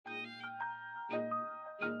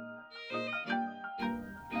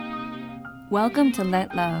Welcome to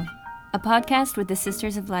Let Love, a podcast with the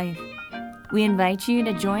Sisters of Life. We invite you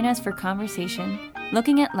to join us for conversation,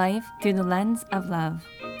 looking at life through the lens of love.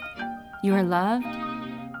 You are loved,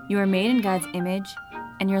 you are made in God's image,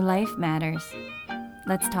 and your life matters.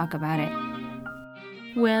 Let's talk about it.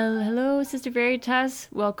 Well, hello, Sister Veritas.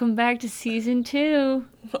 Welcome back to Season 2.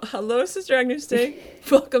 Well, hello, Sister Agnus Dei.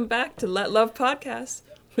 Welcome back to Let Love Podcast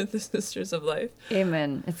with the Sisters of Life.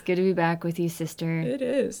 Amen. It's good to be back with you, sister. It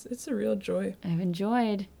is. It's a real joy. I've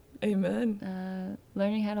enjoyed Amen.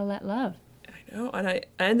 Learning how to let love. I know,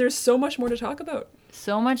 and there's so much more to talk about.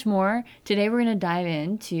 So much more. Today we're going to dive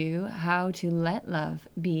into how to let love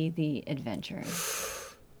be the adventure.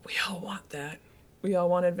 We all want that. We all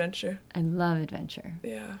want adventure. I love adventure.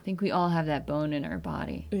 Yeah. I think we all have that bone in our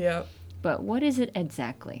body. Yeah. But what is it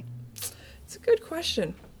exactly? It's a good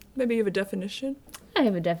question. Maybe you have a definition? I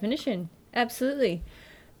have a definition. Absolutely.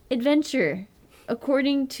 Adventure,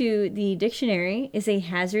 according to the dictionary, is a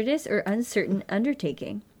hazardous or uncertain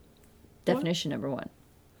undertaking. Definition number 1.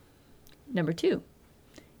 Number 2,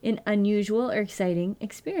 an unusual or exciting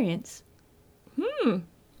experience.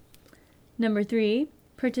 Number 3,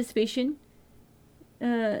 participation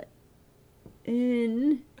in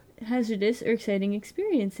hazardous or exciting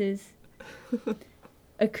experiences.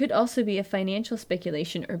 It could also be a financial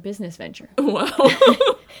speculation or business venture. Wow.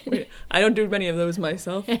 I don't do many of those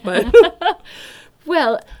myself, but...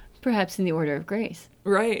 Well, perhaps in the order of grace.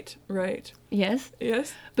 Right. Yes?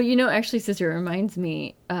 Yes. But actually, sister, it reminds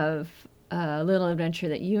me of a little adventure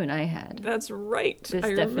that you and I had. That's right. This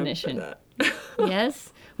I definition. remember that.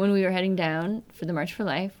 Yes? When we were heading down for the March for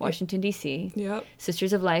Life, Washington, D.C. Yep.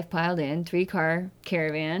 Sisters of Life piled in, 3-car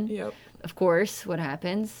caravan. Yep. Of course, what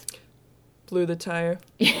happens? Blew the tire.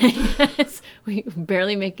 Yes. We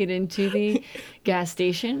barely make it into the gas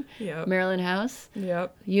station, Yep. Maryland House.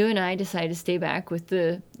 Yep. You and I decided to stay back with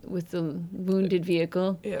the wounded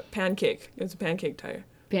vehicle. Yeah, pancake. It was a pancake tire.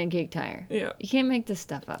 Pancake tire. Yeah. You can't make this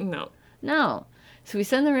stuff up. No. So we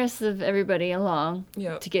send the rest of everybody along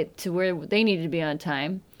Yep. to get to where they needed to be on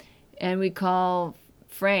time. And we call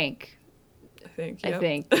Frank, I I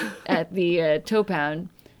think, at the tow pound.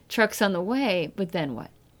 Truck's on the way, but then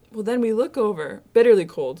what? Well, then we look over, bitterly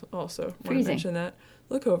cold also. Want to Freezing. mention that.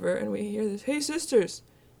 Look over and we hear this, "Hey, sisters,"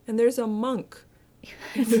 and there's a monk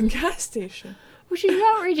in the gas station. Which is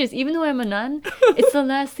outrageous. Even though I'm a nun, it's the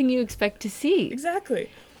last thing you expect to see. Exactly.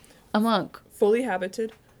 A monk. Fully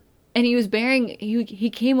habited. And he was bearing, he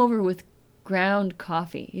came over with ground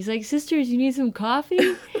coffee. He's like, "Sisters, you need some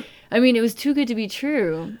coffee?" I mean, it was too good to be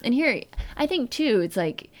true. And here, I think, too, it's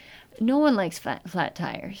like, no one likes flat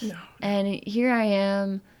tires. No. And here I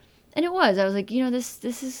am. And it was. I was like,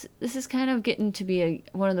 this is kind of getting to be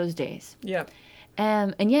one of those days. Yeah.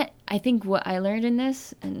 And yet, I think what I learned in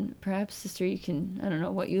this, and perhaps, sister, I don't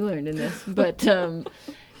know what you learned in this, but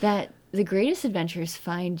that the greatest adventures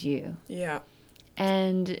find you. Yeah.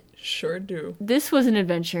 And Sure do. this was an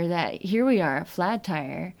adventure that here we are, a flat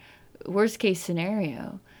tire, worst case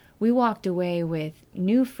scenario. We walked away with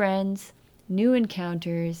new friends, new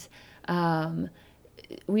encounters.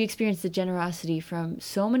 We experienced the generosity from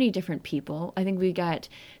so many different people. I think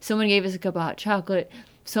someone gave us a cup of hot chocolate,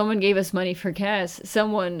 someone gave us money for gas,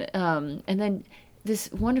 someone, and then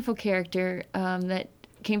this wonderful character that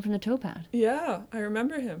came from the tow pound. Yeah, I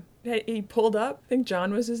remember him. He pulled up, I think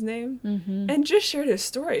John was his name, and just shared his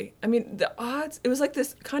story. I mean, the odds, it was like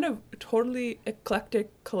this kind of totally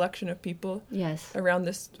eclectic collection of people. Yes. Around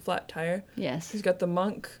this flat tire. Yes. He's got the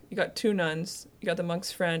monk, you got 2 nuns, you got the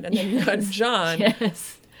monk's friend, and then you got John,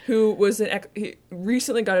 Yes. who was he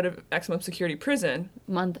recently got out of maximum security prison.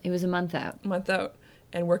 It was a month out.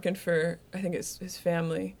 And working for, I think it's his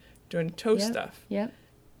family, doing tow stuff. Yep.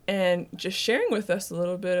 And just sharing with us a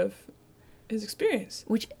little bit of his experience.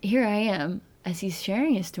 Which, here I am, as he's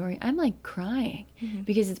sharing his story, I'm like crying.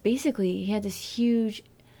 Because it's basically, he had this huge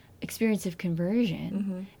experience of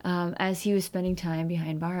conversion as he was spending time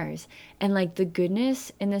behind bars. And like the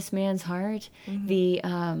goodness in this man's heart, the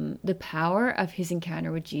power of his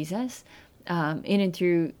encounter with Jesus, in and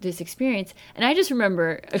through this experience. And I just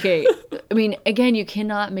remember, okay, I mean, again, you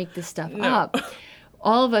cannot make this stuff up.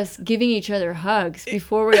 All of us giving each other hugs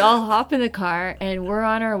before we all hop in the car and we're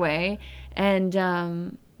on our way. And I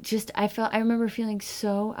remember feeling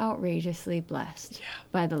so outrageously blessed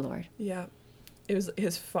by the Lord. Yeah. It was,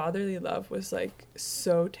 his fatherly love was like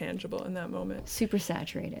so tangible in that moment. Super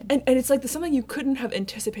saturated. And it's like something you couldn't have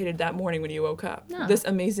anticipated that morning when you woke up. No. This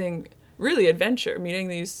amazing, really adventure, meeting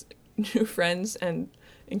these new friends and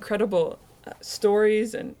incredible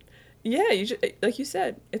stories. And yeah, like you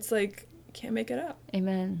said, it's like, can't make it up.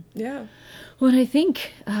 Amen. Yeah. Well, I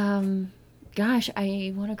think gosh,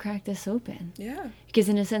 I want to crack this open. Yeah. Because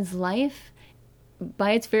in a sense, life,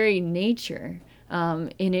 by its very nature,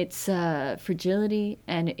 in its fragility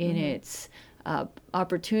and in its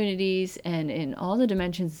opportunities and in all the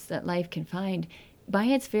dimensions that life can find, by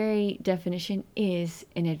its very definition, is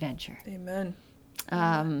an adventure. Amen.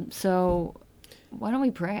 So why don't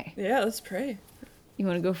we pray? Yeah, let's pray. You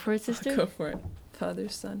want to go for it, sister? Go for it. Father,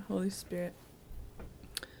 Son, Holy Spirit.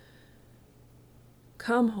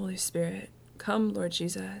 Come, Holy Spirit. Come, Lord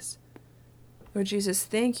Jesus. Lord Jesus,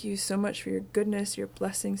 thank you so much for your goodness, your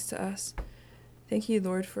blessings to us. Thank you,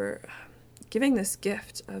 Lord, for giving this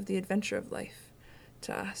gift of the adventure of life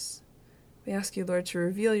to us. We ask you, Lord, to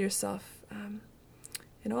reveal yourself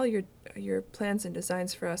in all your plans and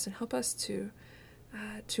designs for us, and help us to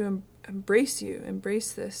embrace you,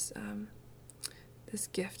 embrace this this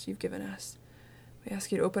gift you've given us. We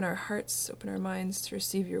ask you to open our hearts, open our minds to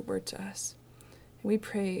receive your word to us. And we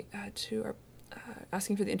pray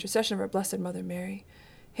asking for the intercession of our Blessed Mother Mary.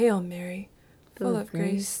 Hail Mary, full of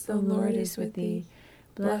grace, the Lord is with thee.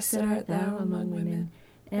 Blessed art thou among women,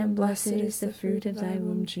 and blessed is the fruit of thy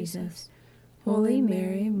womb, Jesus. Holy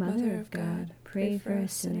Mary, Mother of God, pray for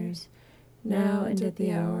us sinners, now and at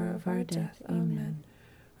the hour of our death. Amen.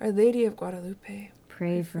 Our Lady of Guadalupe,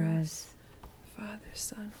 Pray for us. Father,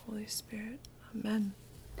 Son, Holy Spirit. Amen.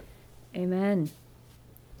 Amen.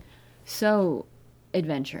 So,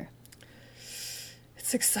 adventure.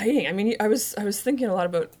 It's exciting. I mean, I was thinking a lot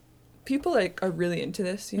about people are really into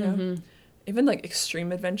this, even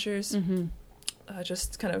extreme adventures.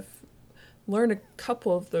 Just kind of learn a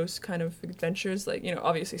couple of those kind of adventures,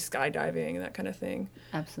 obviously skydiving and that kind of thing.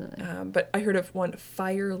 Absolutely. But I heard of one,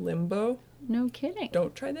 fire limbo. No kidding.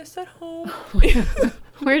 Don't try this at home.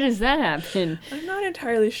 Where does that happen? I'm not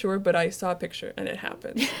entirely sure, but I saw a picture and it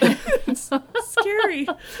happened. It's scary.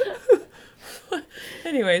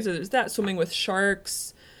 Anyway, so there's that, swimming with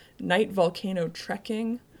sharks, night volcano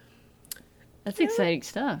trekking. That's exciting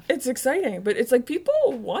stuff. It's exciting, but it's people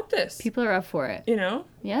want this. People are up for it.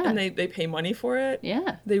 Yeah. And they pay money for it.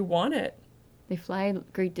 Yeah. They want it. They fly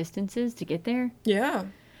great distances to get there. Yeah.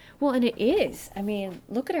 Well, and it is. I mean,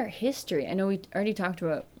 look at our history. I know we already talked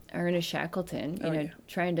about Ernest Shackleton,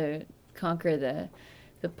 trying to conquer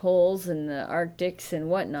the poles and the Arctics and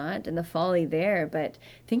whatnot and the folly there. But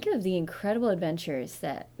think of the incredible adventures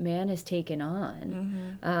that man has taken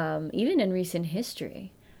on, even in recent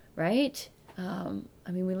history, right?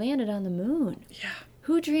 I mean, we landed on the moon. Yeah.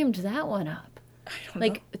 Who dreamed that one up? I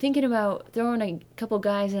don't know. Thinking about throwing a couple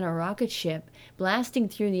guys in a rocket ship, blasting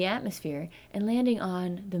through the atmosphere, and landing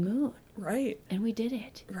on the moon. Right. And we did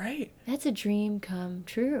it. Right. That's a dream come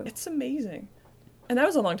true. It's amazing. And that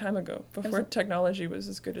was a long time ago, before technology was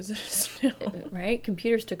as good as it is now. Right?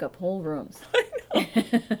 Computers took up whole rooms. I know.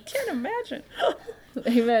 Can't imagine.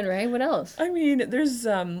 Amen, right? What else? I mean, there's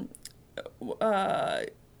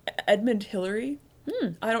Edmund Hillary.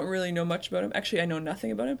 I don't really know much about him. Actually, I know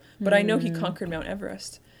nothing about him, but I know he conquered Mount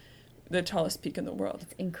Everest, the tallest peak in the world.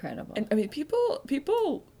 It's incredible. And I mean,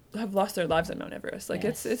 people have lost their lives at Mount Everest.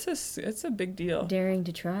 Yes. It's a big deal. Daring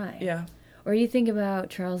to try. Yeah. Or you think about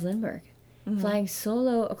Charles Lindbergh flying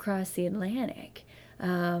solo across the Atlantic,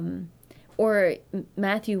 or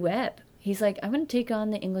Matthew Webb. He's like, I'm going to take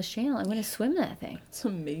on the English Channel. I'm going to swim that thing. It's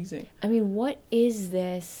amazing. I mean, what is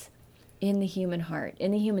this in the human heart,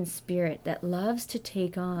 in the human spirit that loves to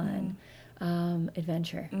take on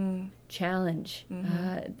adventure, challenge,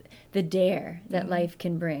 the dare that life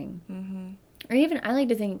can bring? Or even, I like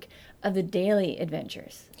to think of the daily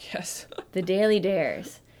adventures. Yes. The daily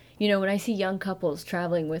dares. When I see young couples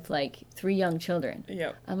traveling with 3 young children,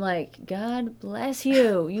 I'm like, God bless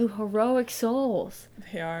you, you heroic souls.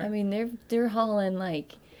 They are. I mean, they're hauling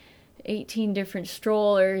 18 different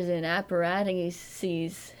strollers and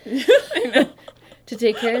apparatuses I know. to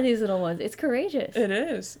take care of these little ones. It's courageous. It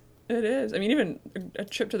is. It is. I mean, even a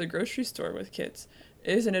trip to the grocery store with kids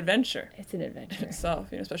is an adventure. It's an adventure In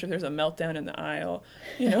itself, especially if there's a meltdown in the aisle,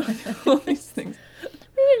 all these things.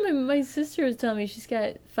 Even my sister was telling me she's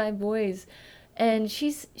got 5 boys, and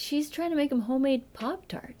she's trying to make them homemade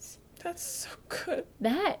Pop-Tarts. That's so good.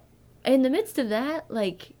 That, in the midst of that,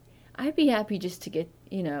 I'd be happy just to get,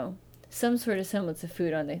 some sort of semblance of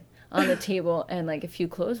food on the table and a few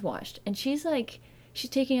clothes washed. And she's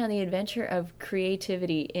taking on the adventure of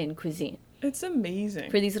creativity in cuisine. It's amazing.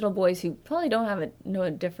 For these little boys who probably don't know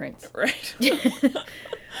a difference. Right.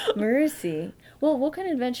 Mercy. Well, what kind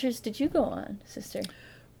of adventures did you go on, sister?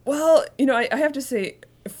 Well, I have to say,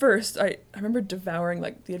 first, I remember devouring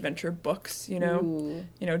the adventure books, Ooh.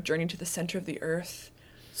 Journey to the Center of the Earth,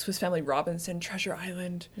 Swiss Family Robinson, Treasure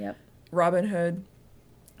Island, Yep. Robin Hood.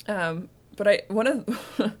 But one of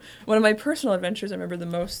one of my personal adventures I remember the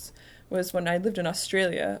most was when I lived in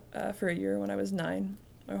Australia for a year when I was 9.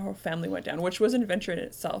 Our whole family went down, which was an adventure in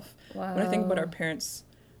itself. Wow. When I think about our parents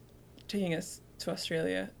taking us to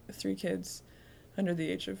Australia, 3 kids under the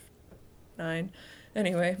age of 9.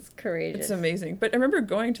 Anyway, It's courageous. it's amazing. But I remember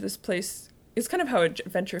going to this place. It's kind of how an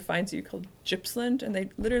adventure finds you, called Gippsland, and they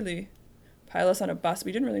literally pile us on a bus.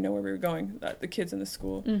 We didn't really know where we were going, the kids in the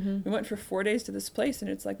school. Mm-hmm. We went for 4 days to this place,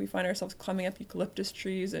 and it's like we find ourselves climbing up eucalyptus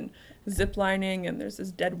trees and zip lining, and there's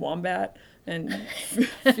this dead wombat and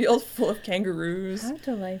field full of kangaroos. How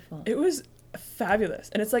delightful. It was fabulous.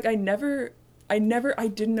 And it's like I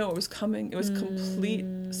didn't know it was coming. It was complete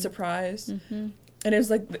surprise. Mm-hmm. And it was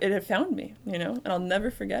like it had found me, and I'll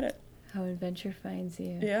never forget it. How adventure finds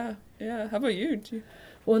you. Yeah. How about you?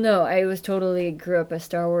 Well, no, I grew up a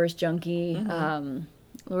Star Wars junkie. Mm-hmm.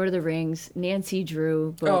 Lord of the Rings, Nancy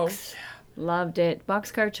Drew books. Oh, Loved it.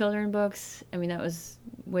 Boxcar Children books. I mean, that was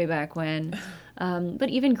way back when. But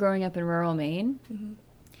even growing up in rural Maine, mm-hmm.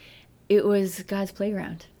 it was God's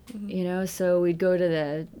playground. Mm-hmm. So we'd go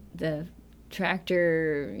to the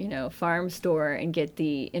tractor, farm store and get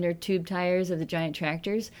the inner tube tires of the giant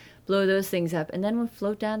tractors, blow those things up, and then we'd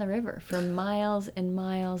float down the river for miles and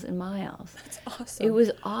miles and miles. That's awesome. It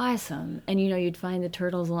was awesome. And, you'd find the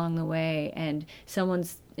turtles along the way, and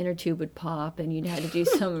someone's inner tube would pop, and you'd have to do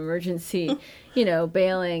some emergency,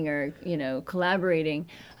 bailing or, collaborating.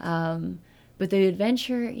 But the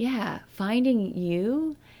adventure, finding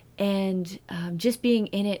you and just being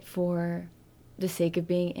in it for the sake of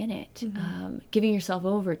being in it, giving yourself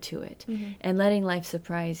over to it, and letting life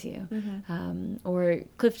surprise you, or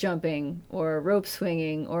cliff jumping, or rope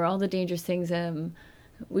swinging, or all the dangerous things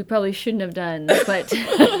we probably shouldn't have done, but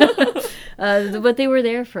they were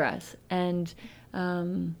there for us. And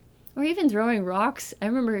or even throwing rocks. I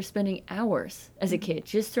remember spending hours as a kid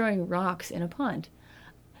just throwing rocks in a pond.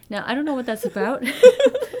 Now, I don't know what that's about,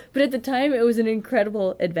 but at the time it was an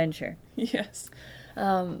incredible adventure. Yes.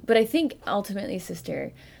 But I think ultimately,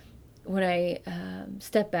 sister, when I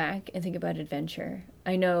step back and think about adventure,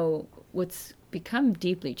 I know what's become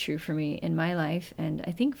deeply true for me in my life, and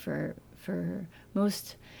I think for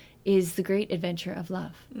most, is the great adventure of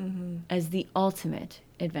love as the ultimate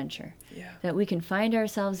adventure that we can find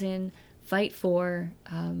ourselves in, fight for,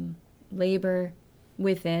 labor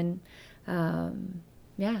within.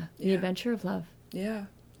 The adventure of love. Yeah.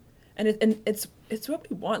 And it's what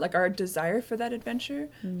we want. Like, our desire for that adventure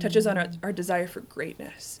touches on our desire for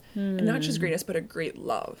greatness, and not just greatness, but a great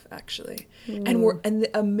love, actually. And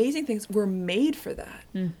the amazing thing is, we're made for that.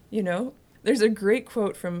 There's a great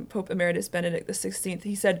quote from Pope Emeritus Benedict XVI.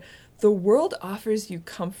 He said, "The world offers you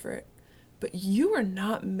comfort, but you are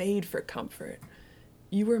not made for comfort.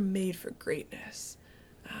 You were made for greatness."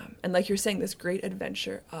 And like you're saying, this great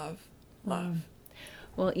adventure of love.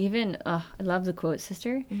 Well, even, I love the quote,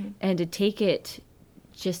 sister, and to take it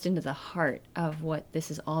just into the heart of what this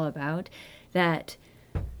is all about, that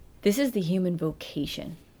this is the human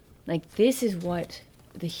vocation. Like, this is what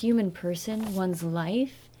the human person, one's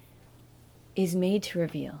life, is made to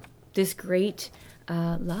reveal. This great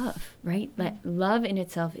love, right? Love in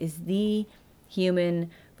itself is the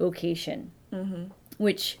human vocation.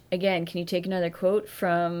 Which, again, can you take another quote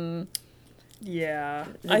from... Yeah,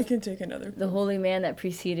 I can take another quote. The holy man that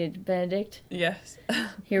preceded Benedict? Yes.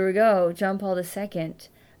 Here we go. John Paul II,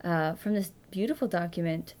 from this beautiful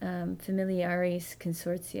document, Familiaris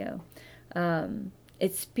Consortio.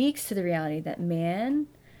 It speaks to the reality that man,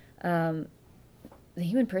 the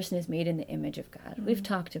human person, is made in the image of God. We've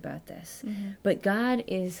talked about this. But God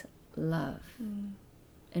is love.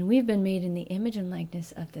 And we've been made in the image and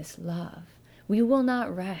likeness of this love. We will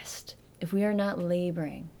not rest if we are not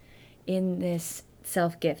laboring in this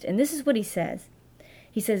self-gift. And this is what he says.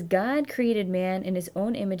 He says, God created man in his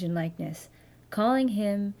own image and likeness, calling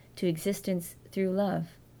him to existence through love.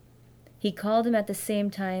 He called him at the same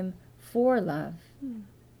time for love.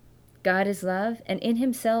 God is love, and in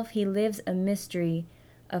himself he lives a mystery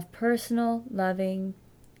of personal, loving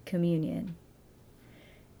communion.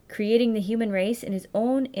 Creating the human race in his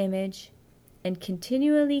own image and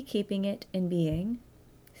continually keeping it in being.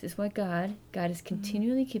 This is what God is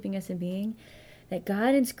continually keeping us in being, that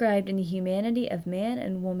God inscribed in the humanity of man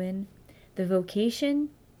and woman the vocation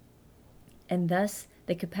and thus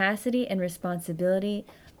the capacity and responsibility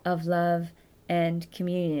of love and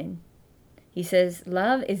communion. He says,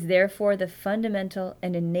 love is therefore the fundamental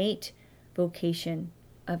and innate vocation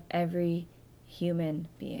of every human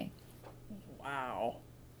being. Wow.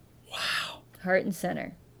 Heart and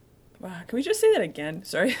center. Wow. Can we just say that again?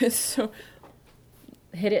 Sorry, it's so...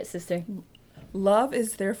 Hit it, sister. Love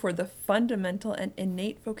is therefore the fundamental and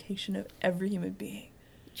innate vocation of every human being.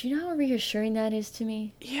 Do you know how reassuring that is to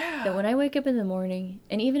me? Yeah. That when I wake up in the morning,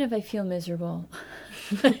 and even if I feel miserable,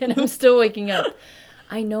 and I'm still waking up,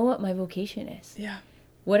 I know what my vocation is. Yeah.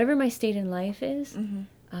 Whatever my state in life is,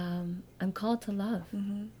 I'm called to love.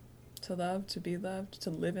 To love, to be loved, to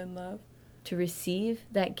live in love. To receive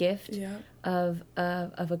that gift of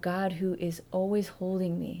a God who is always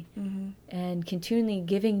holding me and continually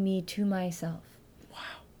giving me to myself.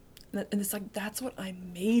 Wow. And it's like, that's what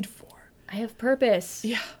I'm made for. I have purpose.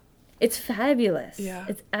 Yeah. It's fabulous. Yeah.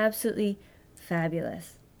 It's absolutely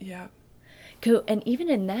fabulous. Yeah. And even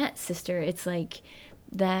in that, sister, it's like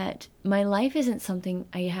that my life isn't something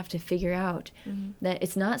I have to figure out, that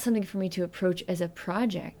it's not something for me to approach as a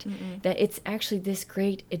project, that it's actually this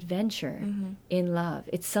great adventure in love.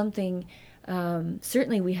 It's something,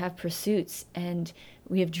 certainly we have pursuits and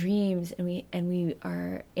we have dreams and we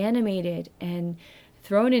are animated and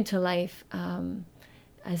thrown into life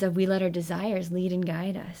as we let our desires lead and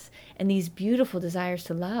guide us. And these beautiful desires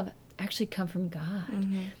to love actually come from God.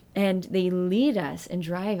 And they lead us and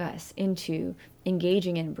drive us into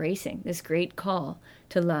engaging and embracing this great call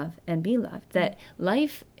to love and be loved. That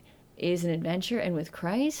life is an adventure, and with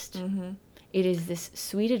Christ, it is this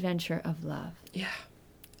sweet adventure of love. Yeah.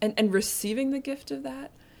 And receiving the gift of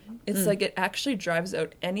that, it's like it actually drives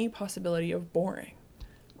out any possibility of boring.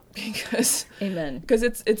 Because Amen. Because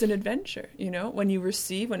it's an adventure, you know? When you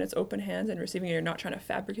receive, when it's open hands and receiving, you're not trying to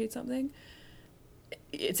fabricate something,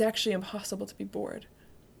 it's actually impossible to be bored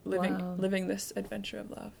living this adventure of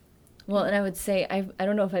love. Well, and I would say, I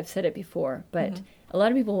don't know if I've said it before, but a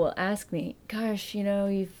lot of people will ask me, gosh, you know,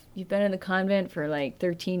 you've been in the convent for like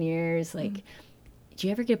 13 years, like, do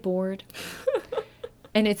you ever get bored?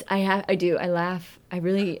 And I do, I laugh.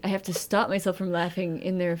 I have to stop myself from laughing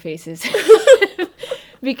in their faces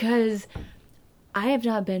because I have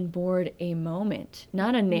not been bored a moment,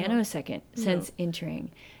 not a nanosecond since entering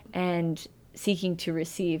and seeking to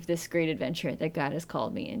receive this great adventure that God has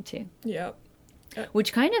called me into. Yeah.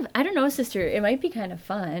 Which kind of, I don't know, sister, it might be kind of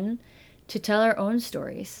fun to tell our own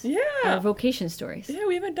stories. Yeah. Our vocation stories. Yeah,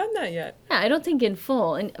 we haven't done that yet. Yeah, I don't think in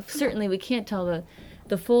full. And certainly we can't tell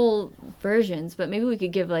the full versions, but maybe we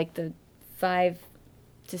could give like the 5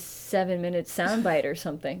 to 7 minute soundbite or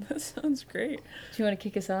something. That sounds great. Do you want to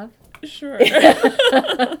kick us off? Sure.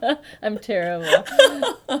 I'm terrible.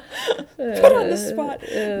 Put on the spot.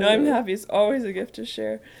 No, I'm happy. It's always a gift to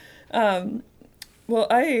share. Well,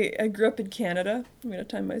 I grew up in Canada. I'm going to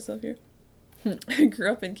time myself here. I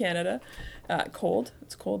grew up in Canada. Cold.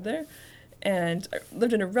 It's cold there. And I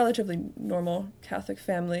lived in a relatively normal Catholic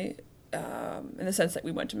family in the sense that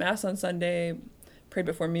we went to Mass on Sunday, prayed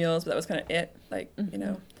before meals, but that was kind of it. Like, you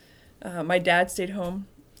know, my dad stayed home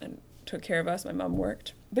and took care of us. My mom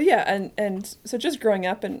worked. But yeah, and so just growing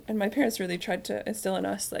up, and my parents really tried to instill in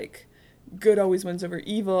us, like, good always wins over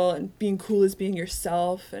evil, and being cool is being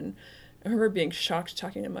yourself. And I remember being shocked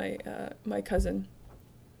talking to my cousin,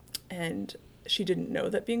 and she didn't know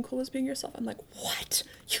that being cool is being yourself. I'm like, what?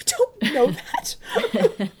 You don't know that?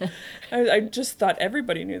 I just thought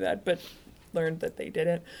everybody knew that, but learned that they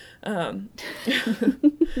didn't. And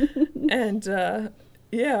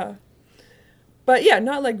yeah. But yeah,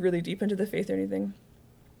 not like really deep into the faith or anything.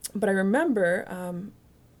 But I remember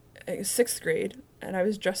 6th grade, and I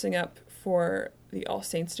was dressing up for the All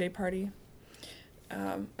Saints Day party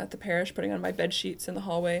at the parish, putting on my bed sheets in the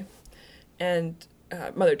hallway, and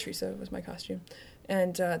Mother Teresa was my costume.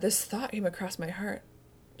 And this thought came across my heart: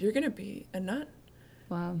 you're going to be a nun.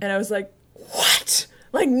 Wow. And I was like, what?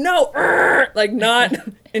 Like, no, like, not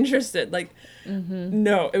interested. Like,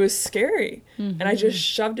 no, it was scary. And I just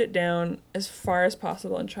shoved it down as far as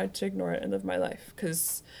possible and tried to ignore it and live my life,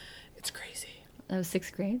 because it's crazy. That was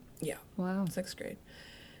 6th grade? Yeah. Wow. 6th grade.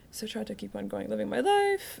 So I tried to keep on going, living my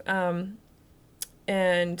life.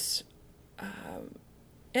 And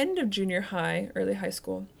end of junior high, early high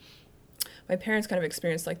school, my parents kind of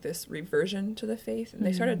experienced like this reversion to the faith, and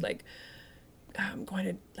they started like going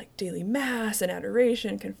to like daily mass and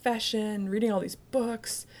adoration, confession, reading all these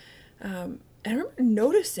books. And I remember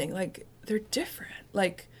noticing like they're different.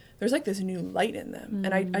 Like there's like this new light in them,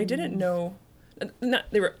 and I didn't know.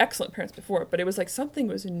 They were excellent parents before, but it was like something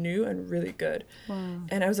was new and really good. Wow.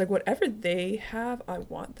 And I was like, whatever they have, I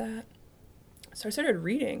want that. So I started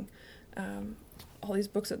reading all these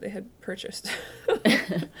books that they had purchased,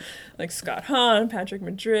 like Scott Hahn, Patrick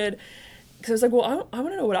Madrid, because I was like, well, I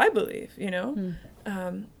want to know what I believe, you know?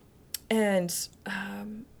 And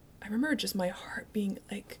I remember just my heart being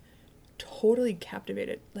like totally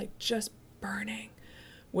captivated, like just burning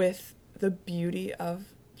with the beauty of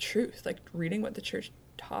truth, like reading what the church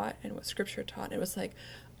taught and what Scripture taught. It was like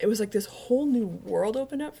this whole new world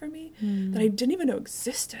opened up for me that I didn't even know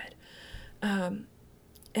existed. And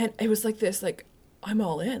it was like this, like, I'm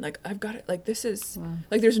all in. Like, I've got it. Like, this is,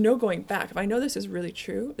 like, there's no going back. If I know this is really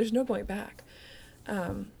true, there's no going back.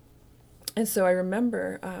 And so I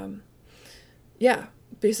remember,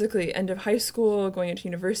 basically end of high school, going into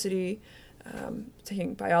university,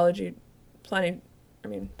 taking biology,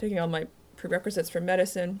 taking all my prerequisites for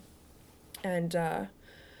medicine. And I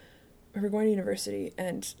remember going to university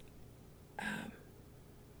and,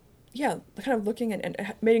 kind of looking and I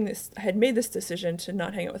had made this decision to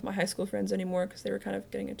not hang out with my high school friends anymore because they were kind of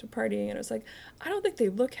getting into partying. And I was like, I don't think they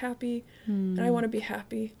look happy and I want to be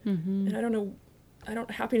happy. And I don't know,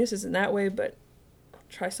 happiness isn't that way, but I'll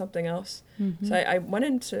try something else. So I went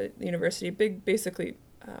into the university, big, basically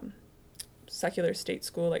secular state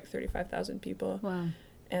school, like 35,000 people. Wow.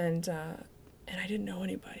 And I didn't know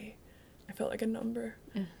anybody. I felt like a number.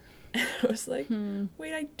 And I was like,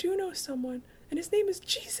 wait, I do know someone. And his name is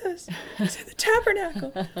Jesus. He's in the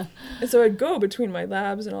tabernacle. And so I'd go between my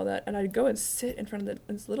labs and all that, and I'd go and sit in front of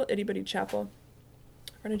this little itty-bitty chapel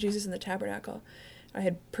in front of Jesus in the tabernacle. I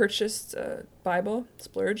had purchased a Bible,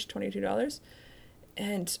 splurged, $22,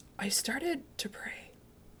 and I started to pray.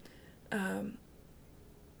 And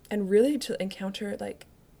really to encounter, like,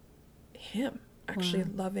 him actually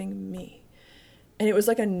loving me. And it was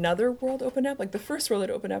like another world opened up. Like the first world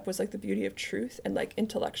that opened up was like the beauty of truth and like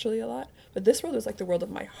intellectually a lot. But this world was like the world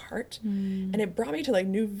of my heart. And it brought me to like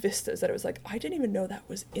new vistas that it was like, I didn't even know that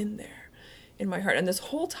was in there in my heart. And this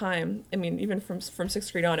whole time, I mean, even from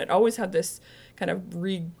 6th grade on, it always had this kind of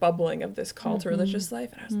re-bubbling of this call to religious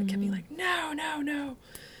life. And I was like, kept being like, no.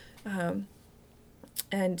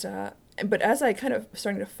 But as I kind of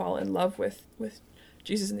starting to fall in love with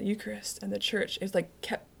Jesus and the Eucharist and the church, it was like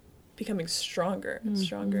kept becoming stronger and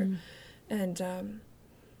stronger. And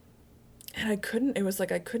I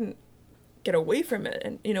couldn't get away from it.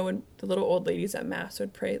 And, you know, when the little old ladies at Mass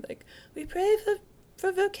would pray, like, we pray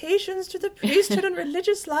for vocations to the priesthood and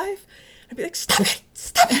religious life, I'd be like, stop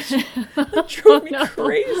it. It drove me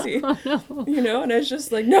crazy. You know, and I was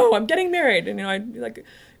just like, no, I'm getting married. And, you know, I'd be like,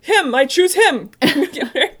 I choose him.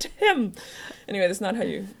 Get married to him. Anyway, that's not how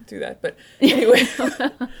you do that. But anyway,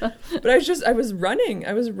 but I was running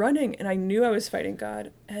and I knew I was fighting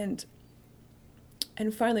God. And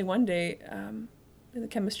finally one day, in the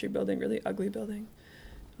chemistry building, really ugly building,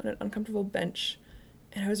 on an uncomfortable bench,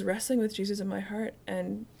 and I was wrestling with Jesus in my heart.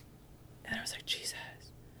 And I was like, Jesus,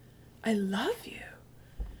 I love you.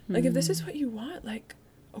 Like, if this is what you want, like,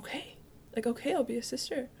 okay, I'll be a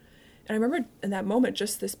sister. And I remember in that moment,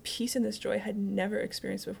 just this peace and this joy I had never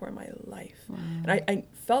experienced before in my life. Wow. And I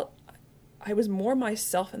felt I was more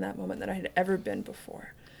myself in that moment than I had ever been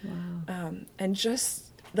before. Wow. And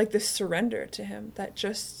just like this surrender to him that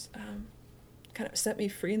just kind of set me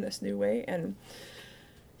free in this new way. And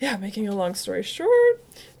yeah, making a long story short,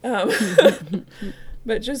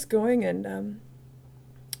 but just going and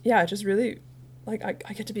just really, like,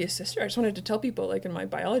 I get to be a sister. I just wanted to tell people, like in my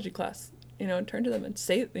biology class, you know, and turn to them and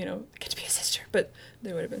say, you know, I get to be a sister, but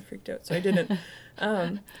they would have been freaked out, so I didn't.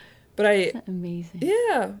 But amazing.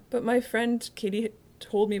 Yeah, but my friend Katie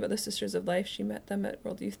told me about the Sisters of Life. She met them at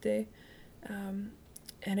World Youth Day, and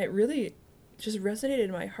it really just resonated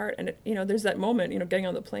in my heart. And it, you know, there's that moment, you know, getting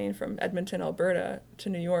on the plane from Edmonton, Alberta to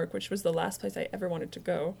New York, which was the last place I ever wanted to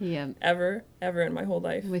go. Yeah. Ever in my whole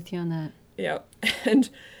life. With you on that. Yeah, and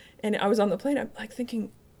I was on the plane. I'm like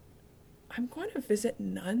thinking, I'm going to visit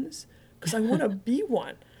nuns because I want to be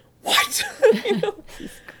one. What? You know?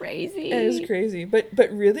 This is crazy. It is crazy.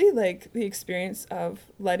 But really, like, the experience of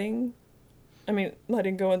letting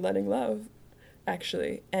go and letting love,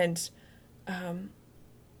 actually. And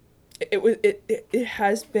it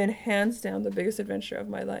has been hands down the biggest adventure of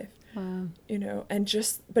my life. Wow. You know, and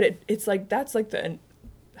but it's like, that's like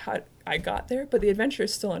how I got there, but the adventure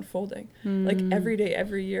is still unfolding. Like every day,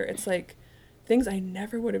 every year, it's like things I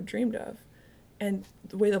never would have dreamed of. And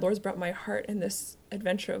the way the Lord's brought my heart in this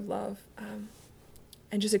adventure of love,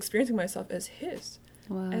 and just experiencing myself as his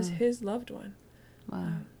loved one.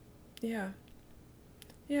 Wow. Yeah.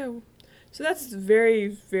 So that's a very,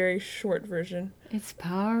 very short version. It's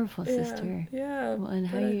powerful, sister. Yeah. Well, and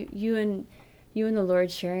how you and the Lord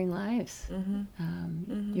sharing lives.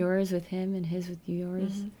 Yours with him and his with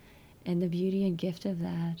yours. And the beauty and gift of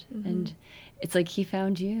that. And it's like he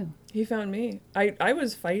found you. He found me. I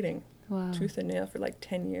was fighting. Wow. Tooth and nail for like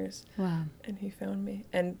 10 years. Wow. And he found me.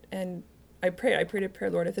 And I prayed a prayer,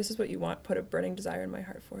 Lord, if this is what you want, put a burning desire in my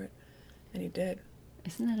heart for it. And he did.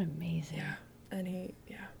 Isn't that amazing? Yeah. And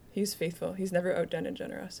he's faithful. He's never outdone in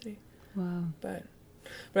generosity. Wow. But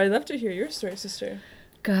I'd love to hear your story, sister.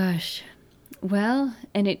 Gosh. Well,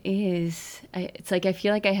 and it is. It's like I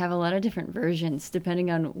feel like I have a lot of different versions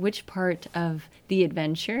depending on which part of the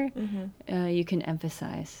adventure you can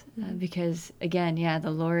emphasize. Because again, yeah,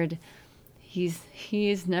 the Lord, he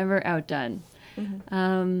is never outdone.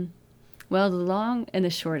 Well, the long and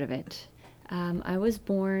the short of it. I was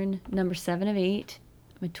born number 7 of 8.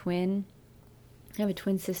 I'm a twin. I have a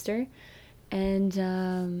twin sister.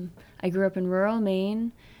 And I grew up in rural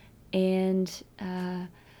Maine. And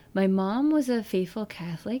my mom was a faithful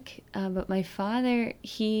Catholic, but my father,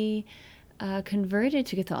 he converted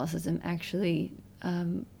to Catholicism actually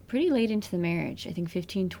pretty late into the marriage, I think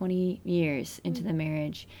 15, 20 years into the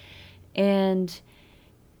marriage. And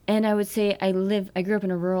I would say I grew up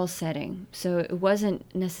in a rural setting, so it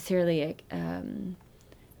wasn't necessarily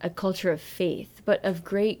a culture of faith, but of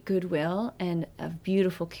great goodwill and of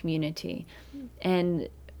beautiful community. And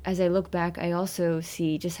as I look back, I also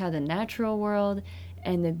see just how the natural world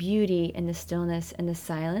and the beauty and the stillness and the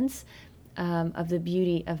silence of the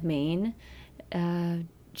beauty of Maine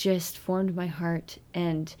just formed my heart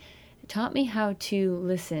and taught me how to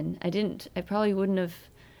listen. I probably wouldn't have,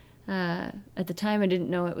 at the time I didn't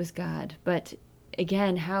know it was God, but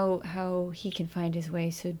again, how he can find his way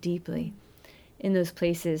so deeply in those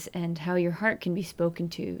places, and how your heart can be spoken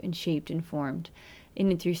to and shaped and formed in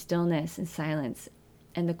and through stillness and silence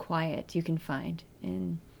and the quiet you can find.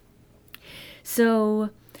 And so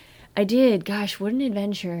I did. Gosh, what an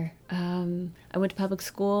adventure. I went to public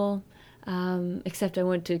school, except I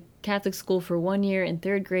went to Catholic school for 1 year in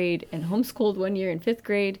 3rd grade and homeschooled 1 year in 5th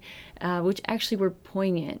grade, which actually were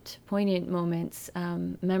poignant moments,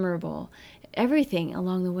 memorable. Everything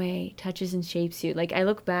along the way touches and shapes you. Like I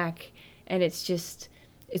look back and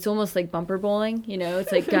it's almost like bumper bowling,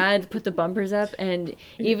 It's like God put the bumpers up, and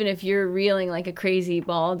even if you're reeling like a crazy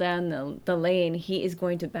ball down the lane, he is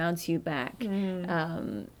going to bounce you back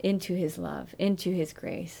into his love, into his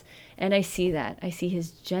grace. And I see that. I see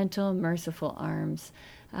his gentle, merciful arms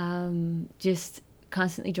just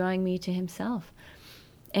constantly drawing me to himself.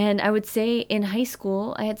 And I would say in high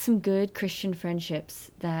school, I had some good Christian friendships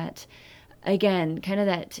that, again, kind of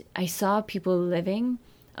that I saw people living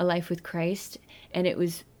a life with Christ, and it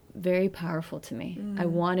was very powerful to me. I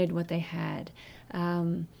wanted what they had.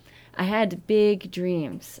 I had big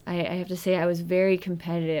dreams. I have to say I was very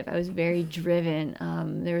competitive. I was very driven.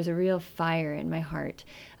 There was a real fire in my heart.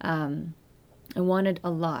 I wanted a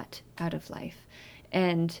lot out of life.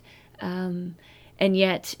 And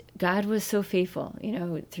yet God was so faithful,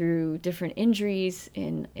 through different injuries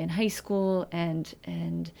in high school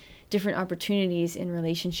and different opportunities in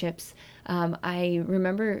relationships. I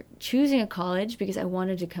remember choosing a college because I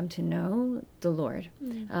wanted to come to know the Lord.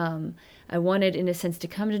 I wanted, in a sense, to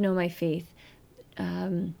come to know my faith.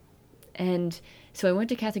 And so I went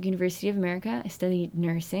to Catholic University of America. I studied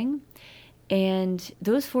nursing. And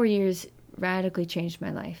those 4 years radically changed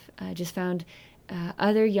my life. I just found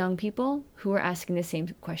other young people who were asking the same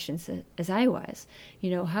questions as I was.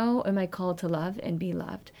 How am I called to love and be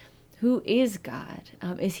loved? Who is God?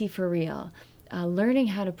 Is he for real? Learning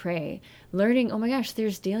how to pray, learning, oh my gosh,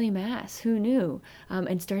 there's daily mass, who knew?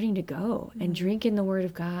 And starting to go and drink in the Word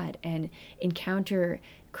of God and encounter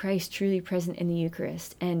Christ truly present in the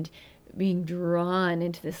Eucharist and being drawn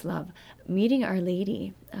into this love, meeting Our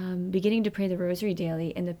Lady, beginning to pray the Rosary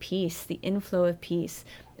daily, and the peace, the inflow of peace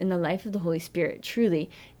in the life of the Holy Spirit. Truly,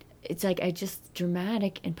 it's like just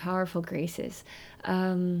dramatic and powerful graces.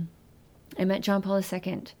 I met John Paul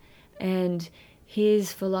II, and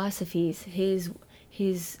his philosophies,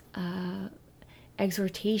 his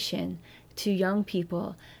exhortation to young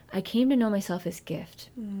people. I came to know myself as gift.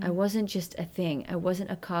 I wasn't just a thing. I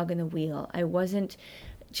wasn't a cog in the wheel. I wasn't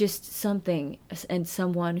just something and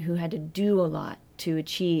someone who had to do a lot to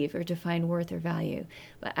achieve or to find worth or value.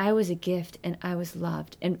 But I was a gift, and I was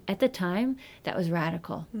loved. And at the time, that was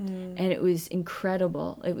radical. And it was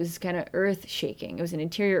incredible. It was kind of earth-shaking. It was an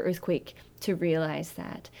interior earthquake to realize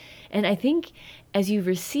that. And I think as you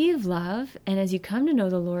receive love and as you come to know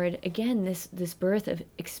the Lord, again, this birth of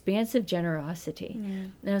expansive generosity.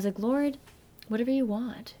 And I was like, Lord, whatever you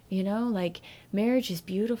want, like marriage is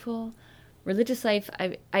beautiful. Religious life,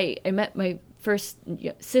 I met my first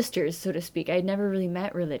sisters, so to speak. I had never really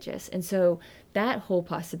met religious. And so that whole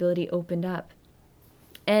possibility opened up.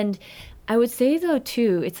 And I would say, though,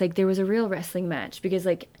 too, it's like there was a real wrestling match because,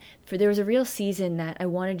 there was a real season that I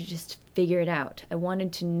wanted to just figure it out. I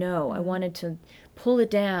wanted to know. I wanted to pull it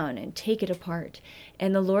down and take it apart.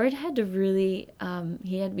 And the Lord had to really,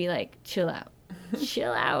 he had to be like, chill out.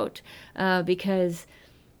 Chill out. Because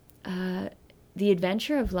the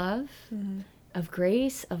adventure of love of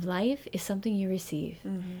grace, of life, is something you receive.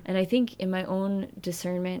 And I think in my own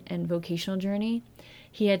discernment and vocational journey,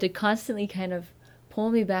 he had to constantly kind of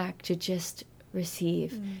pull me back to just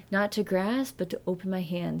receive, not to grasp, but to open my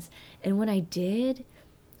hands. And when I did,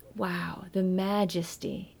 wow, the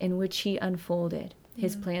majesty in which he unfolded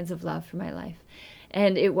his plans of love for my life.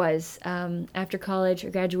 And it was, after college, I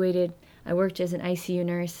graduated, I worked as an ICU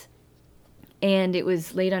nurse, and it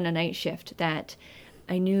was late on a night shift that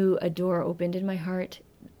I knew a door opened in my heart,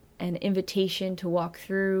 an invitation to walk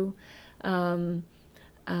through,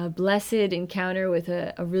 a blessed encounter with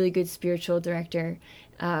a really good spiritual director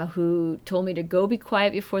who told me to go be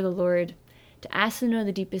quiet before the Lord, to ask to know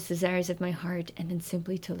the deepest desires of my heart, and then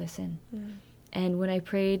simply to listen. And when I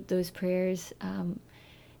prayed those prayers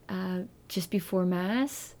just before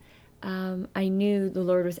Mass, I knew the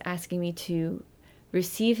Lord was asking me to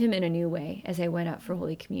receive him in a new way as I went up for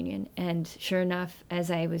Holy Communion. And sure enough, as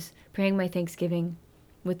I was praying my Thanksgiving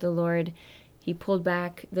with the Lord, he pulled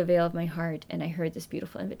back the veil of my heart, and I heard this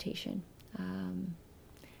beautiful invitation.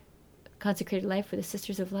 Consecrated life for the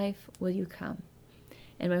Sisters of Life, will you come?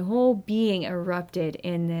 And my whole being erupted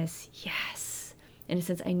in this, yes. In a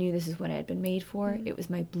sense, I knew this is what I had been made for. It was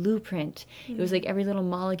my blueprint. It was like every little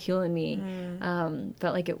molecule in me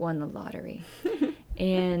felt like it won the lottery.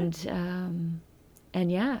 And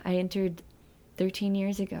yeah, I entered 13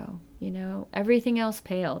 years ago. You know, everything else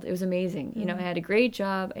paled. It was amazing. You know, I had a great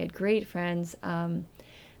job. I had great friends.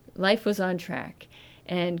 Life was on track.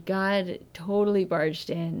 And God totally barged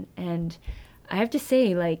in. And I have to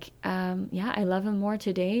say, like, I love him more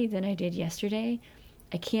today than I did yesterday.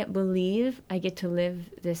 I can't believe I get to live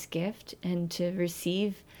this gift and to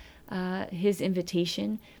receive his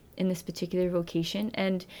invitation in this particular vocation.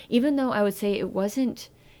 And even though I would say it was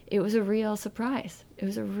a real surprise. It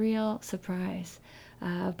was a real surprise.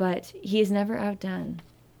 But he is never outdone.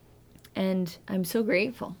 And I'm so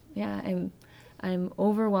grateful. Yeah, I'm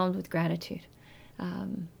overwhelmed with gratitude.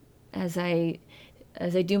 As I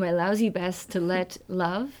do my lousy best to let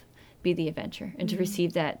love be the adventure and to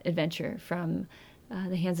receive that adventure from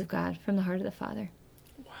the hands of God, from the heart of the Father.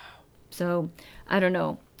 Wow. So, I don't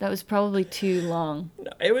know. That was probably too long.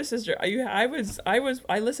 No, it was, sister.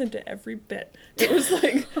 I listened to every bit. It was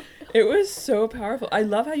like, it was so powerful. I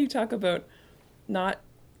love how you talk about not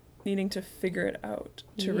needing to figure it out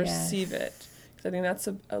to receive it. Because I think that's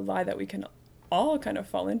a lie that we can all kind of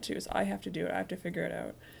fall into, is I have to do it. I have to figure it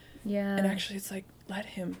out. Yeah. And actually it's like, let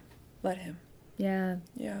him. Yeah.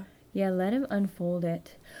 Yeah. Yeah, let him unfold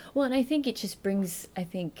it. Well, and I think it just brings, I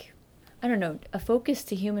don't know, a focus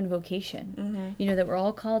to human vocation. You know, that we're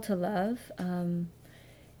all called to love.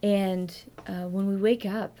 And when we wake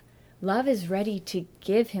up, love is ready to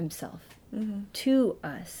give himself to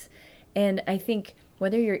us. And I think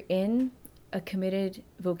whether you're in a committed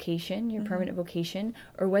vocation, your permanent vocation,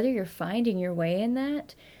 or whether you're finding your way in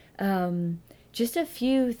that, just a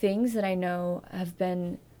few things that I know have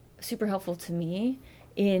been super helpful to me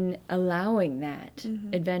in allowing that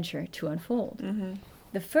adventure to unfold.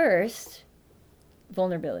 The first,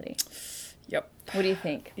 vulnerability. Yep. What do you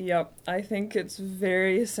think? Yep. I think it's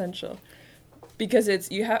very essential, because it's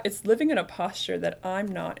living in a posture that I'm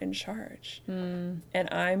not in charge, and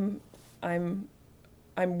I'm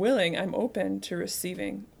willing, I'm open to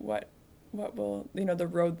receiving what will, the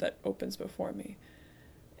road that opens before me.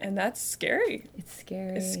 And that's scary. It's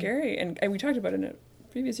scary. It's scary. And we talked about it in a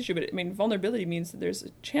previous issue, but vulnerability means that there's a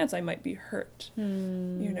chance I might be hurt,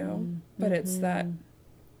 but it's that,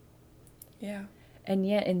 yeah. And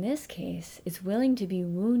yet in this case, it's willing to be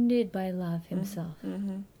wounded by love himself,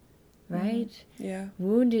 right? Yeah.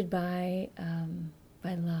 Wounded by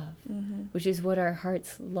love, which is what our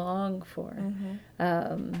hearts long for.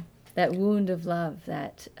 That wound of love,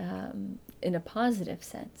 that in a positive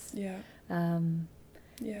sense. Yeah.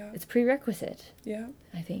 It's prerequisite. Yeah.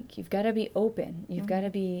 I think you've got to be open. You've got to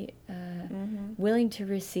be willing to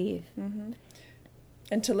receive.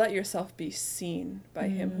 And to let yourself be seen by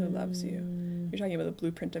him who loves you. You're talking about the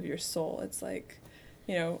blueprint of your soul. It's like,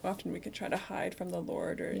 often we can try to hide from the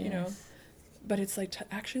Lord, or, but it's like to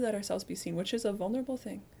actually let ourselves be seen, which is a vulnerable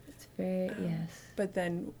thing. It's very, yes. But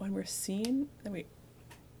then when we're seen, then we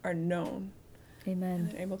are known. Amen.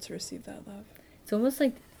 And then able to receive that love. It's almost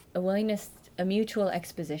like a willingness, a mutual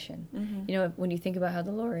exposition. When you think about how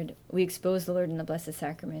we expose the Lord in the Blessed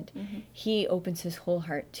Sacrament, he opens his whole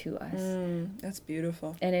heart to us. That's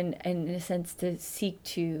beautiful. And in a sense, to seek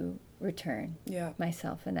to return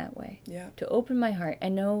myself in that way. Yeah. To open my heart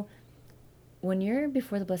and know when you're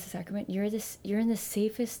before the Blessed Sacrament, you're in the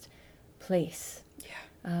safest place.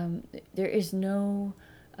 Yeah. There is no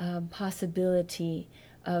possibility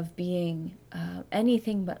of being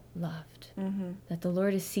anything but loved, Mm-hmm. that the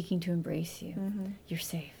Lord is seeking to embrace you. Mm-hmm. You're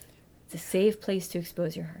safe. It's a safe place to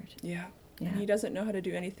expose your heart. Yeah. Yeah. And he doesn't know how to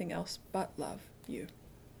do anything else but love you.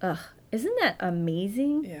 Ugh, isn't that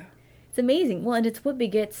amazing? Yeah. It's amazing. Well, and it's what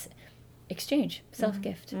begets exchange,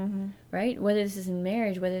 self-gift, Mm-hmm. right? Whether this is in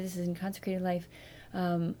marriage, whether this is in consecrated life,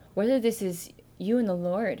 whether this is you and the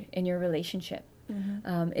Lord in your relationship,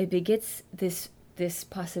 Mm-hmm. it begets this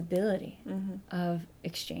possibility Mm-hmm. of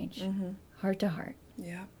exchange, Mm-hmm. heart to heart,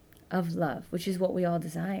 Yeah. of love, which is what we all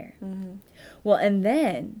desire. Mm-hmm. Well, and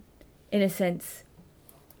then, in a sense,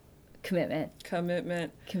 commitment.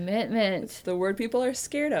 Commitment. Commitment. It's the word people are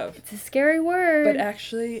scared of. It's a scary word. But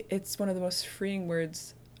actually, it's one of the most freeing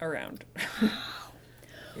words around. Yeah.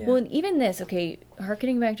 Well, and even this, okay,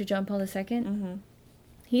 hearkening back to John Paul II, Mm-hmm.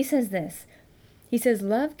 he says this. He says,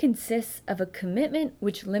 love consists of a commitment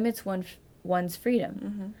which limits one's freedom.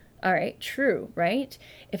 Mm-hmm. All right, true, right?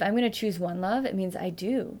 If I'm going to choose one love, it means I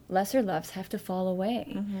do. Lesser loves have to fall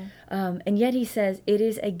away. Mm-hmm. And yet he says it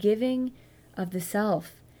is a giving of the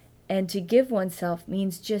self. And to give oneself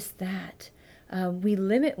means just that. We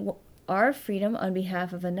limit our freedom on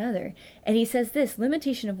behalf of another. And he says this,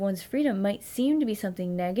 limitation of one's freedom might seem to be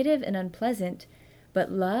something negative and unpleasant,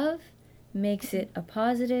 but love makes it a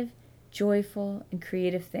positive, joyful, and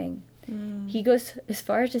creative thing. Mm. He goes as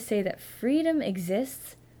far as to say that freedom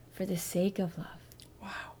exists for the sake of love.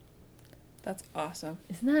 Wow. That's awesome.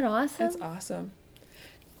 Isn't that awesome? That's awesome.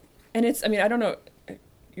 And it's, I mean, I don't know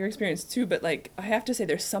your experience too, but like, I have to say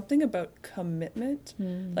there's something about commitment.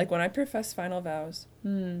 Like when I professed final vows,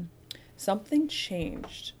 something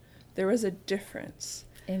changed. There was a difference.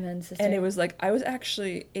 Amen, sister. And it was like, I was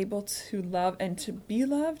actually able to love and to be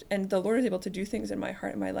loved. And the Lord was able to do things in my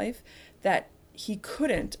heart and my life that he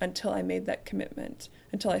couldn't until I made that commitment,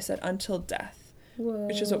 until I said, until death, Whoa.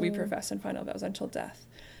 which is what we profess in final vows, until death.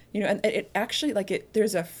 You know, and it actually, like,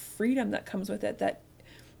 there's a freedom that comes with it that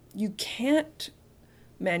you can't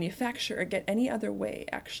manufacture or get any other way,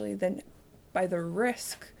 actually, than by the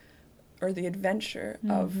risk or the adventure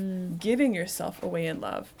of giving yourself away in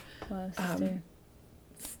love. Wow, sister.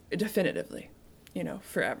 Definitively, you know,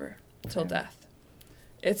 forever, till death.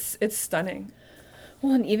 It's stunning.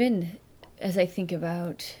 Well, and even as I think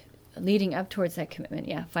about leading up towards that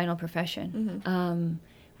commitment, final profession,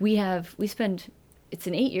 we spend, it's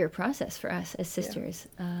an 8-year process for us as sisters.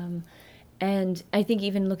 And I think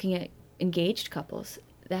even looking at engaged couples,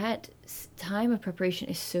 that time of preparation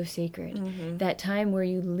is so sacred. That time where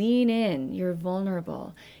you lean in, you're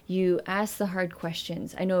vulnerable, you ask the hard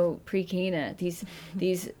questions. I know pre-Cana, these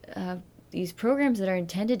programs that are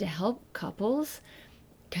intended to help couples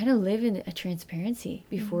kind of live in a transparency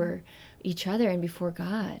before each other and before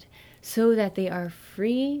God, so that they are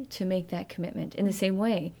free to make that commitment. In the same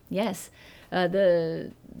way, yes,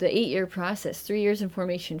 the 8-year process, 3 years in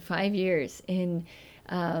formation, 5 years in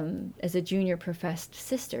as a junior professed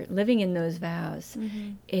sister, living in those vows.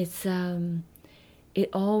 It's it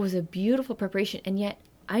all was a beautiful preparation, and yet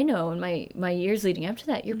I know in my years leading up to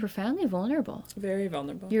that, you're profoundly vulnerable. Very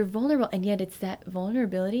vulnerable. You're vulnerable, and yet it's that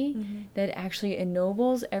vulnerability that actually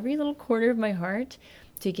ennobles every little corner of my heart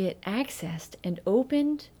to get accessed and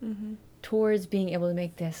opened towards being able to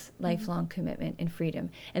make this lifelong commitment and freedom.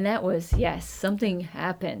 And that was, yes, something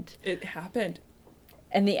happened. It happened.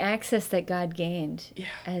 And the access that God gained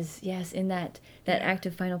as, in that act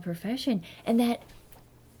of final profession. And that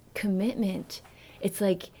commitment, it's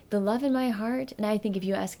like the love in my heart. And I think if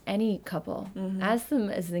you ask any couple, ask them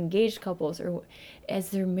as engaged couples or as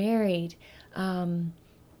they're married,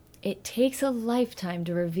 it takes a lifetime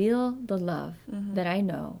to reveal the love that I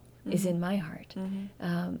know is in my heart.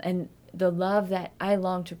 And the love that I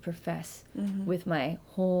long to profess with my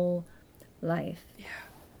whole life. Yeah.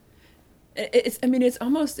 It's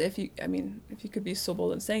almost, if you could be so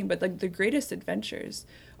bold in saying, but like the greatest adventures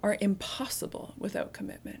are impossible without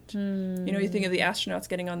commitment. You know, you think of the astronauts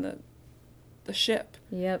getting on the ship.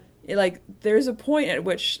 Yep. Like, there's a point at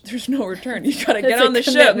which there's no return. You gotta get on the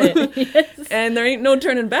ship. Yes. And there ain't no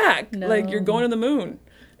turning back. No. Like, you're going to the moon.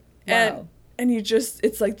 Wow. And you just,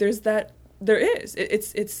 it's like there's an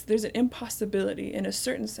impossibility in a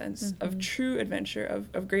certain sense of true adventure,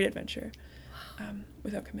 of great adventure,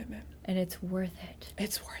 without commitment. And it's worth it.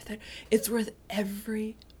 It's worth it. It's worth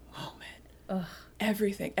every moment. Ugh.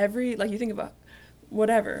 Everything. Like, you think about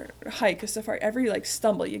whatever, hike, a safari, every, like,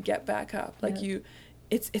 stumble, you get back up. Like,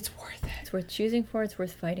 it's worth it. It's worth choosing for. It's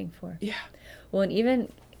worth fighting for. Yeah. Well, and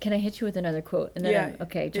even, can I hit you with another quote? And then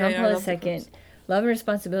John I Paul love the II, quotes. Love and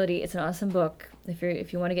Responsibility. It's an awesome book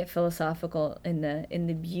if you want to get philosophical in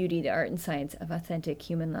the beauty, the art and science of authentic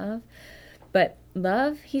human love. But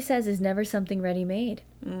love, he says, is never something ready-made,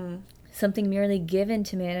 something merely given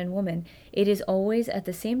to man and woman. It is always at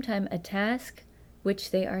the same time a task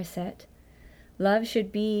which they are set. Love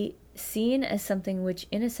should be seen as something which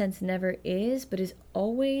in a sense never is, but is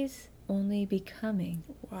always only becoming.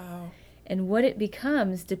 Wow. And what it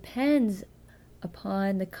becomes depends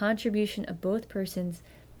upon the contribution of both persons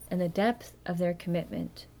and the depth of their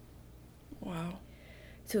commitment. Wow.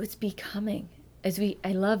 So it's becoming,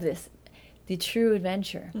 I love this, the true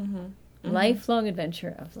adventure, lifelong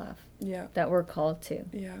adventure of love that we're called to.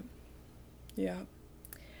 Yeah.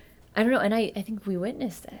 I don't know, and I think we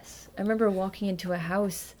witnessed this. I remember walking into a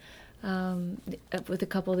house with a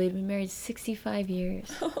couple. They'd been married 65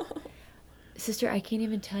 years. Sister, I can't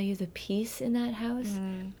even tell you the peace in that house.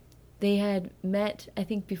 They had met, I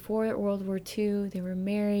think, before World War II. They were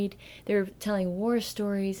married. They were telling war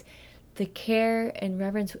stories. The care and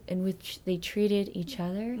reverence in which they treated each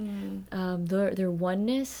other, their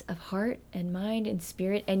oneness of heart and mind and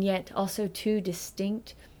spirit, and yet also two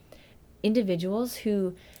distinct individuals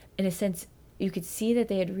who, in a sense, you could see that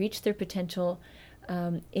they had reached their potential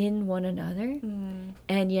in one another,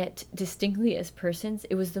 and yet distinctly as persons.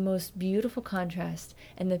 It was the most beautiful contrast,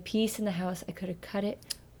 and the peace in the house, I could have cut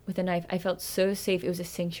it with a knife. I felt so safe. It was a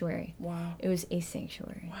sanctuary. Wow. It was a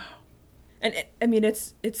sanctuary. Wow. And I mean,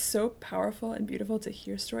 it's so powerful and beautiful to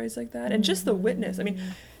hear stories like that, and just the witness. I mean,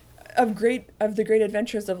 of the great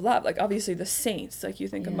adventures of love. Like obviously the saints. Like you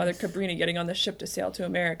think of Mother Cabrini getting on the ship to sail to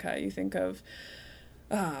America. You think of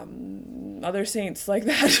other saints like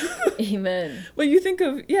that. Amen. Well, you think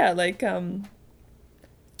of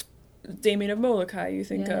Damien of Molokai. You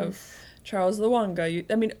think of Charles Lwanga.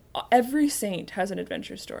 I mean, every saint has an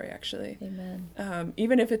adventure story, actually. Amen.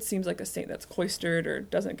 Even if it seems like a saint that's cloistered or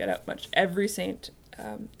doesn't get out much, every saint,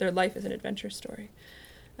 their life is an adventure story.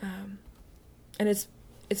 And it's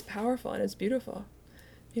powerful and it's beautiful,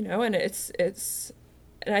 and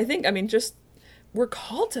and I think, I mean, just, we're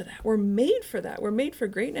called to that. We're made for that. We're made for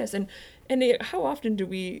greatness. And how often do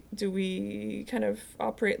we kind of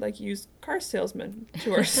operate like used car salesmen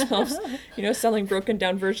to ourselves, selling broken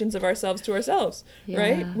down versions of ourselves to ourselves,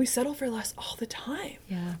 right? We settle for less all the time.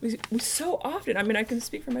 Yeah. We so often, I mean, I can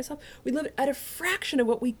speak for myself, we live at a fraction of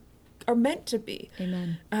what we are meant to be.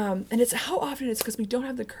 Amen. And it's how often it's because we don't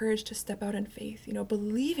have the courage to step out in faith,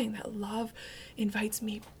 believing that love invites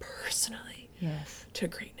me personally to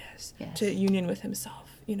greatness, to union with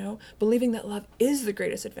himself, believing that love is the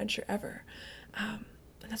greatest adventure ever. And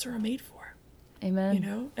that's what we're made for.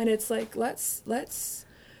 Amen. And it's like, let's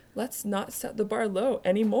not set the bar low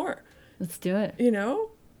anymore. Let's do it.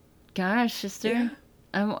 Gosh, sister. Yeah.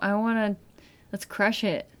 I want to, let's crush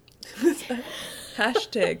it.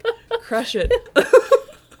 Hashtag crush it.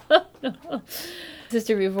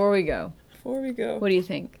 Sister, before we go, what do you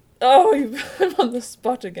think? Oh, I'm on the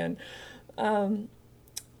spot again. I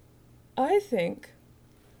think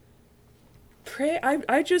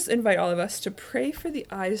I just invite all of us to pray for the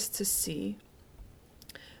eyes to see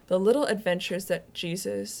the little adventures that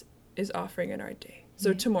Jesus is offering in our day.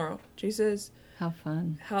 So tomorrow, Jesus, how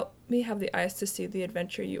fun. Help me have the eyes to see the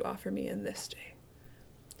adventure you offer me in this day.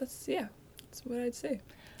 That's what I'd say.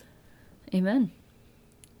 Amen.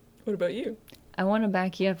 What about you? I want to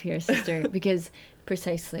back you up here, sister, because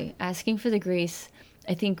precisely asking for the grace,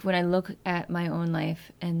 I think when I look at my own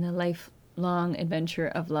life and the lifelong adventure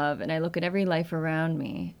of love, and I look at every life around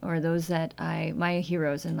me, or those that my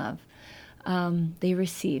heroes in love, they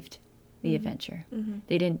received the adventure.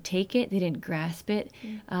 They didn't take it. They didn't grasp it.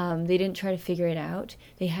 They didn't try to figure it out.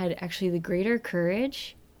 They had actually the greater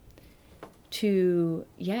courage to,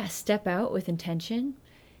 step out with intention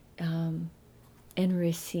and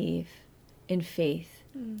receive in faith.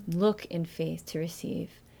 Look in faith to receive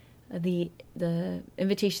the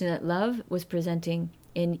invitation that love was presenting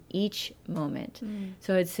in each moment.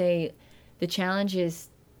 So I'd say the challenge is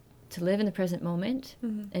to live in the present moment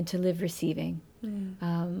and to live receiving,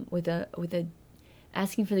 with a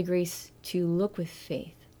asking for the grace to look with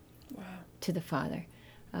faith to the Father,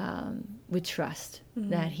 with trust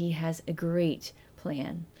that He has a great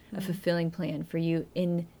plan, a fulfilling plan for you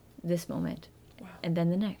in this moment, and then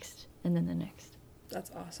the next, and then the next.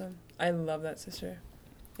 That's awesome. I love that, sister.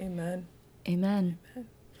 Amen. Amen.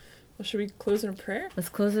 Well, should we close in a prayer? Let's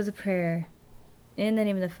close with a prayer. In the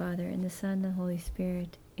name of the Father, and the Son, and the Holy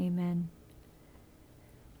Spirit. Amen.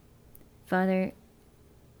 Father,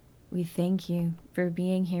 we thank you for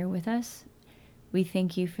being here with us. We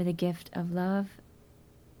thank you for the gift of love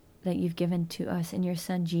that you've given to us in your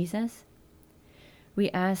Son, Jesus. We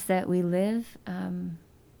ask that we live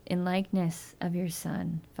in likeness of your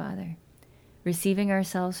Son, Father, receiving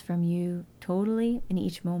ourselves from you totally in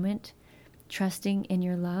each moment, trusting in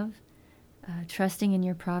your love, trusting in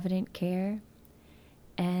your provident care,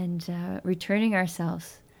 and returning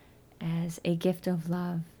ourselves as a gift of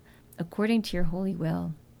love according to your holy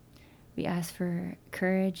will. We ask for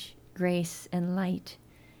courage, grace, and light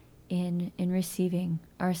in receiving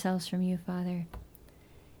ourselves from you, Father.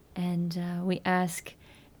 And we ask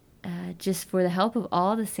just for the help of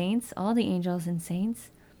all the saints, all the angels and saints,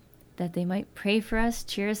 that they might pray for us,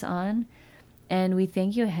 cheer us on. And we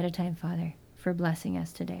thank you ahead of time, Father, for blessing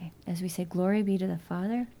us today. As we say, glory be to the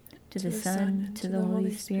Father, to the Son, to the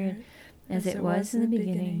Holy Spirit, as it was in the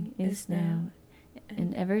beginning, is now,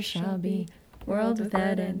 and ever shall be, world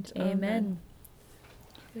without end. Amen.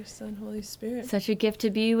 Father, Son, Holy Spirit. Such a gift to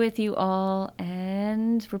be with you all,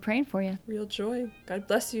 and we're praying for you. Real joy. God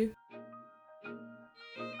bless you.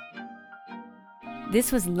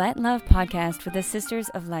 This was Let Love Podcast with the Sisters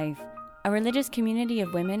of Life, a religious community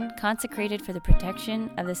of women consecrated for the protection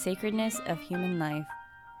of the sacredness of human life.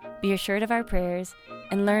 Be assured of our prayers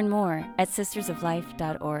and learn more at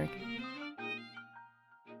sistersoflife.org.